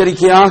மிக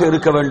எச்சரிக்கையாக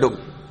இருக்க வேண்டும்.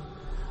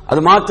 அது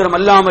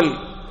மாத்திரமல்லாமல்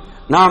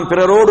நாம்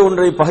பிறரோடு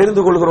ஒன்றை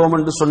பகிர்ந்து கொள்கிறோம்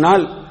என்று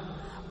சொன்னால்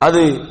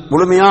அது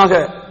முழுமையாக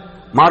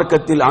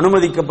மார்க்கத்தில்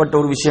அனுமதிக்கப்பட்ட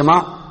ஒரு விஷயமா,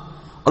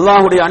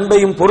 அல்லாஹ்வுடைய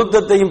அன்பையும்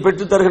பொருத்தத்தையும்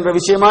பெற்றுத் தருகின்ற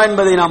விஷயமா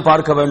என்பதை நாம்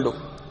பார்க்க வேண்டும்.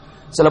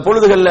 சில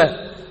பொழுதுகளில்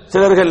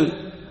சிலர்கள்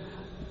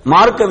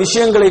மார்க்க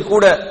விஷயங்களை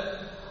கூட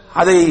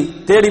அதை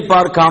தேடி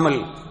பார்க்காமல்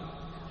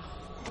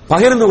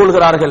பகிர்ந்து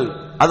கொள்கிறார்கள்,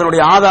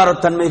 அதனுடைய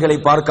ஆதாரத்தன்மைகளை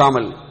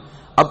பார்க்காமல்.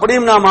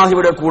 அப்படியும் நாம்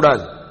ஆகிவிடக்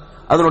கூடாது.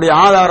 அதனுடைய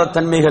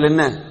ஆதாரத்தன்மைகள்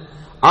என்ன,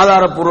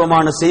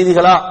 ஆதாரப்பூர்வமான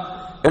செய்திகளா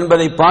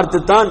என்பதை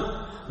பார்த்துத்தான்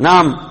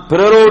நாம்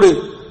பிறரோடு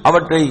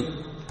அவற்றை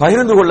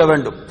பகிர்ந்து கொள்ள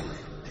வேண்டும்.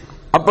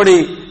 அப்படி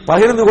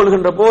பகிர்ந்து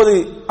கொள்கின்ற போது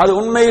அது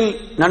உண்மையில்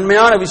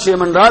நன்மையான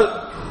விஷயம் என்றால்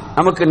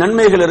நமக்கு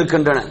நன்மைகள்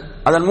இருக்கின்றன,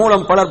 அதன்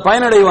மூலம் பலர்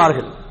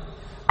பயனடைவார்கள்.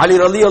 அலி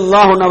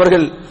ரலியல்லாஹு அன்ஹு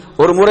அவர்கள்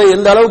ஒரு முறை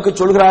எந்த அளவுக்கு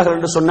சொல்கிறார்கள்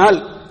என்று சொன்னால்,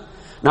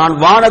 நான்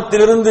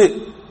வானத்திலிருந்து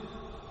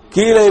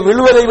கீழே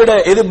விழுவதை விட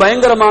எது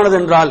பயங்கரமானது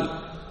என்றால்,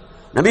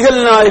 நபிகள்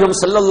நாயகம்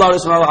ஸல்லல்லாஹு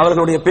அலைஹி வஸல்லம்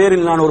அவர்களுடைய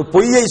பேரில் நான் ஒரு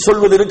பொய்யை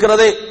சொல்வது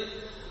இருக்கிறதே,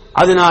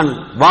 அது நான்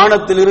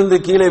வானத்திலிருந்து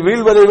கீழே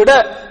வீழ்வதை விட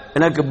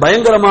எனக்கு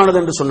பயங்கரமானது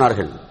என்று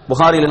சொன்னார்கள்.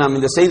 புகாரியில் நாம்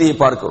இந்த செய்தியை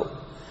பார்க்கிறோம்.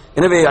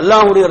 எனவே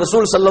அல்லாஹ்வுடைய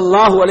ரசூல்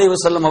ஸல்லல்லாஹு அலைஹி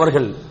வஸல்லம்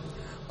அவர்கள்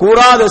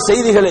கூறாத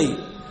செய்திகளை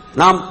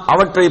நாம்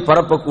அவற்றை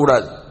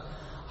பரப்பக்கூடாது.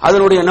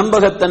 அதனுடைய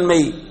நம்பகத்தன்மை,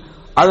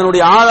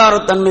 அதனுடைய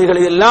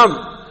ஆதாரத்தன்மைகளை எல்லாம்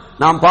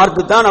நாம்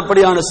பார்த்துத்தான்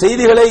அப்படியான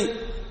செய்திகளை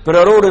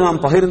பிறரோடு நாம்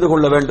பகிர்ந்து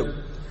கொள்ள வேண்டும்.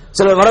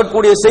 சிலர்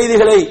வரக்கூடிய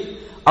செய்திகளை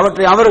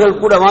அவற்றை அவர்கள்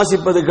கூட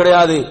வாசிப்பது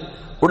கிடையாது,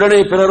 உடனே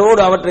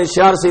பிறரோடு அவற்றை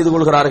ஷேர் செய்து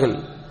கொள்கிறார்கள்.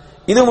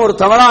 இதுவும் ஒரு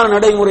தவறான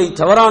நடைமுறை,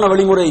 தவறான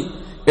வழிமுறை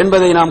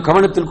என்பதை நாம்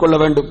கவனத்தில் கொள்ள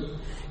வேண்டும்.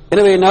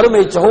 எனவே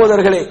நறுமை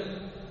சகோதரர்களே,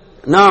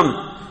 நாம்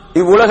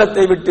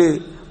இவ்வுலகத்தை விட்டு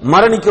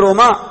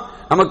மரணிக்கிறோமா,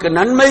 நமக்கு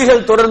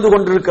நன்மைகள் தொடர்ந்து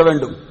கொண்டிருக்க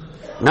வேண்டும்.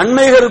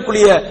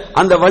 நன்மைகளுக்குரிய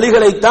அந்த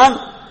வழிகளைத்தான்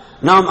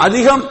நாம்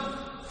அதிகம்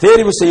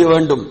தேர்வு செய்ய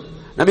வேண்டும்.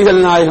 நபிகள்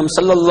நாயகம்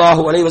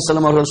ஸல்லல்லாஹு அலைஹி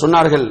வஸல்லம் அவர்கள்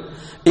சொன்னார்கள்,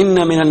 இன்ன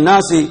மினன்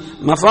நாசி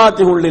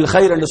மஃபாத்திஹுல் லில்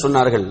கைர் என்று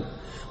சொன்னார்கள்.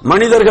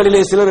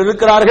 மனிதர்களிலே சிலர்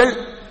இருக்கிறார்கள்,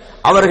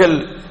 அவர்கள்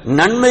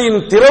நன்மையின்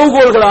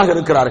திறவுகோல்களாக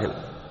இருக்கிறார்கள்.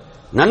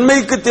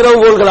 நன்மைக்கு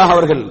திறவுகோல்களாக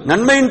அவர்கள்,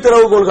 நன்மையின்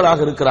திறவுகோல்களாக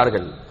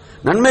இருக்கிறார்கள்,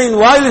 நன்மையின்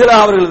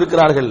வாயில்களாக அவர்கள்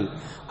இருக்கிறார்கள்.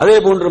 அதே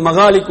போன்று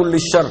மகாலிகுல்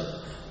லிஷர்,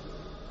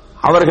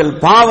 அவர்கள்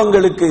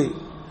பாவங்களுக்கு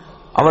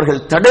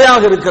அவர்கள்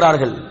தடையாக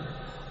இருக்கிறார்கள்,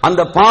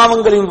 அந்த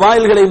பாவங்களின்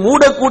வாயில்களை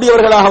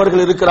மூடக்கூடியவர்களாக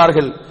அவர்கள்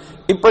இருக்கிறார்கள்.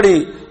 இப்படி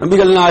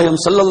நபிகள் நாயகம்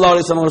ஸல்லல்லாஹு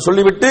அலைஹி வஸல்லம்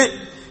சொல்லிவிட்டு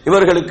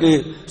இவர்களுக்கு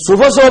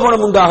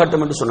சுபசோபனம்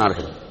உண்டாகட்டும் என்று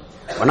சொன்னார்கள்.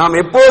 நாம்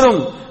எப்போதும்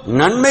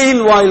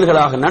நன்மையின்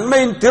வாயில்களாக,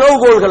 நன்மையின்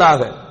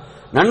திறவுகோல்களாக,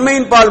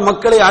 நன்மையின் பால்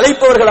மக்களை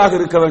அழைப்பவர்களாக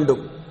இருக்க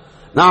வேண்டும்.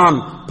 நாம்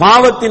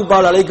பாவத்தின்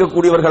பால்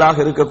அழைக்கக்கூடியவர்களாக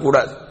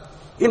இருக்கக்கூடாது.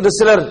 இன்று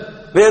சிலர்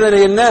வேதனை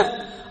என்ன,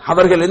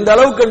 அவர்கள் எந்த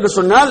அளவுக்கு என்று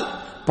சொன்னால்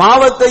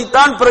பாவத்தை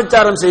தான்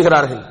பிரச்சாரம்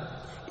செய்கிறார்கள்.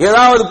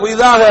 ஏதாவது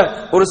புதிதாக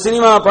ஒரு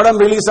சினிமா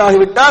படம் ரிலீஸ்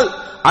ஆகிவிட்டால்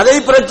அதை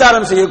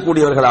பிரச்சாரம்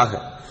செய்யக்கூடியவர்களாக,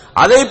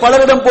 அதை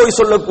பலரிடம் போய்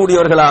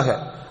சொல்லக்கூடியவர்களாக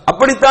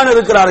அப்படித்தான்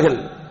இருக்கிறார்கள்.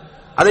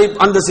 அதை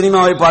அந்த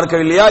சினிமாவை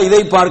பார்க்கவில்லையா,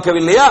 இதை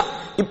பார்க்கவில்லையா,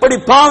 இப்படி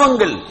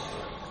பாவங்கள்,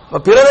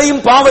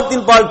 பிறரையும்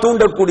பாவத்தின் பால்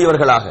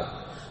தூண்டக்கூடியவர்களாக,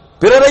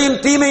 பிறரையும்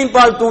தீமையின்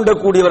பால்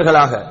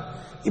தூண்டக்கூடியவர்களாக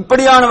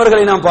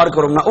இப்படியானவர்களை நாம்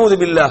பார்க்கிறோம். நஊது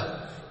பில்லாஹ்.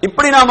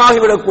 இப்படி நாம்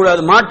ஆகிவிடக்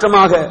கூடாது.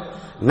 மாற்றமாக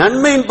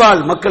நன்மையின்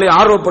பால் மக்களை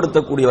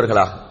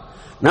ஆர்வப்படுத்தக்கூடியவர்களாக,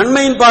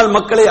 நன்மையின் பால்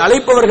மக்களை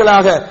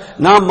அழைப்பவர்களாக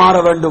நாம் மாற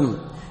வேண்டும்.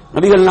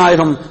 நபிகள்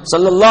நாயகம்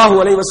ஸல்லல்லாஹு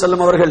அலைஹி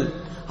வஸல்லம் அவர்கள்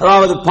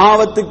அதாவது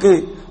பாவத்துக்கு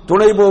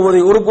துணை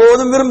போவதை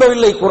ஒருபோதும்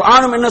விரும்பவில்லை.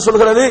 குர்ஆனும் என்ன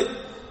சொல்கிறது,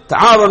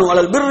 தஆவனு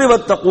அலல் பிர்ரி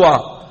வத் தக்வா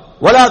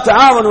வலா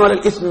தஆவனு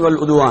அலல் இஸ்மி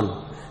வல் உதுவான்.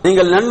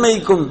 நீங்கள்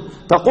நன்மைக்கும்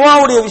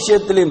தக்வாவுடைய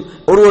விஷயத்திலும்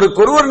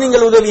ஒருவருக்கொருவர்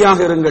நீங்கள் உதவியாக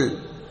இருங்கள்.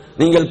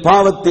 நீங்கள்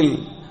பாவத்தில்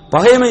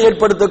பகைமை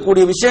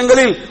ஏற்படுத்தக்கூடிய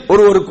விஷயங்களில்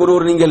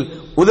ஒருவருக்கொருவர் நீங்கள்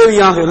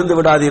உதவியாக இருந்து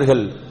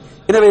விடாதீர்கள்.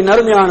 எனவே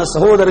நறுமையான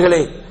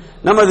சகோதரர்களே,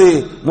 நமது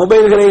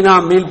மொபைல்களை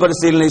நாம்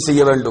மீள்பரிசீலனை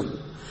செய்ய வேண்டும்.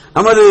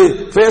 நமது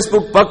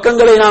Facebook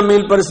பக்கங்களை நாம்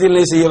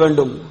மீள்பரிசீலனை செய்ய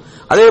வேண்டும்.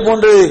 அதே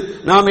போன்று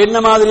நாம் என்ன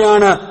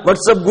மாதிரியான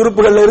வாட்ஸ்அப்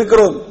குரூப்புகள்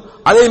இருக்கிறோம்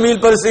அதை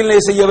மீள்பரிசீலனை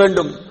செய்ய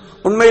வேண்டும்.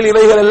 உண்மையில்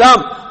இவைகள்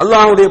எல்லாம்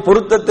அல்லாஹ்வுடைய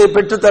பொருத்தத்தை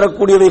பெற்றுத்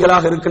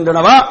தரக்கூடியவைகளாக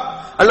இருக்கின்றனவா,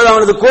 அல்லது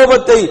அவனது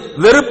கோபத்தை,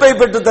 வெறுப்பை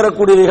பெற்றுத்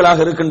தரக்கூடியவைகளாக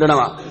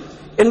இருக்கின்றனவா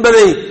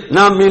என்பதை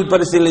நாம்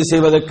மீள்பரிசீலனை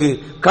செய்வதற்கு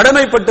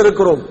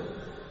கடமைப்பட்டிருக்கிறோம்.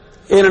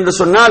 ஏனென்று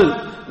சொன்னால்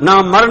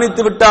நாம்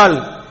மரணித்து விட்டால்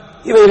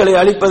இவைகளை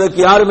அழிப்பதற்கு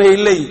யாருமே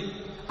இல்லை.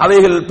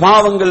 அவைகள்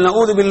பாவங்கள்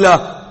நஊது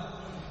பில்லாஹ்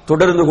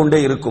தொடர்ந்து கொண்டே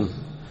இருக்கும்.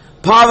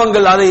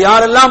 பாவங்கள் அதை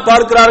யாரெல்லாம்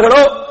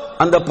பார்க்கிறார்களோ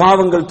அந்த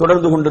பாவங்கள்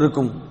தொடர்ந்து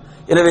கொண்டிருக்கும்.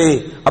 எனவே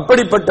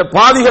அப்படிப்பட்ட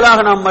பாவிகளாக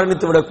நாம்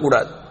மரணித்து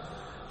விடக்கூடாது.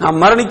 நாம்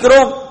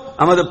மரணிக்கிறோம்,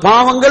 நமது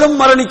பாவங்களும்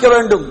மரணிக்க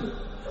வேண்டும்.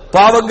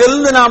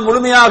 பாவங்களிலிருந்து நாம்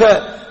முழுமையாக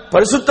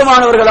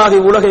பரிசுத்தமானவர்களாக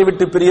உலகை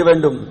விட்டு பிரிய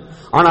வேண்டும்.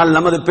 ஆனால்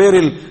நமது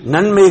பேரில்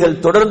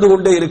நன்மைகள் தொடர்ந்து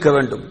கொண்டே இருக்க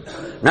வேண்டும்.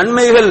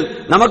 நன்மைகள்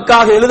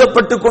நமக்காக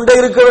எழுதப்பட்டுக் கொண்டே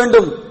இருக்க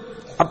வேண்டும்.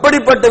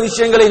 அப்படிப்பட்ட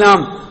விஷயங்களை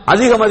நாம்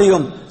அதிகம்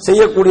அதிகம்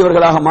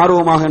செய்யக்கூடியவர்களாக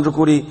மாறுவோமாக என்று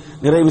கூறி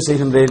நிறைவு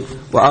செய்கின்றேன்.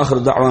 வ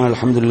ஆகிரு தஅவானா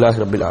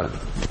அல்ஹம்துலில்லாஹி ரப்பில்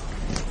ஆலமீன்.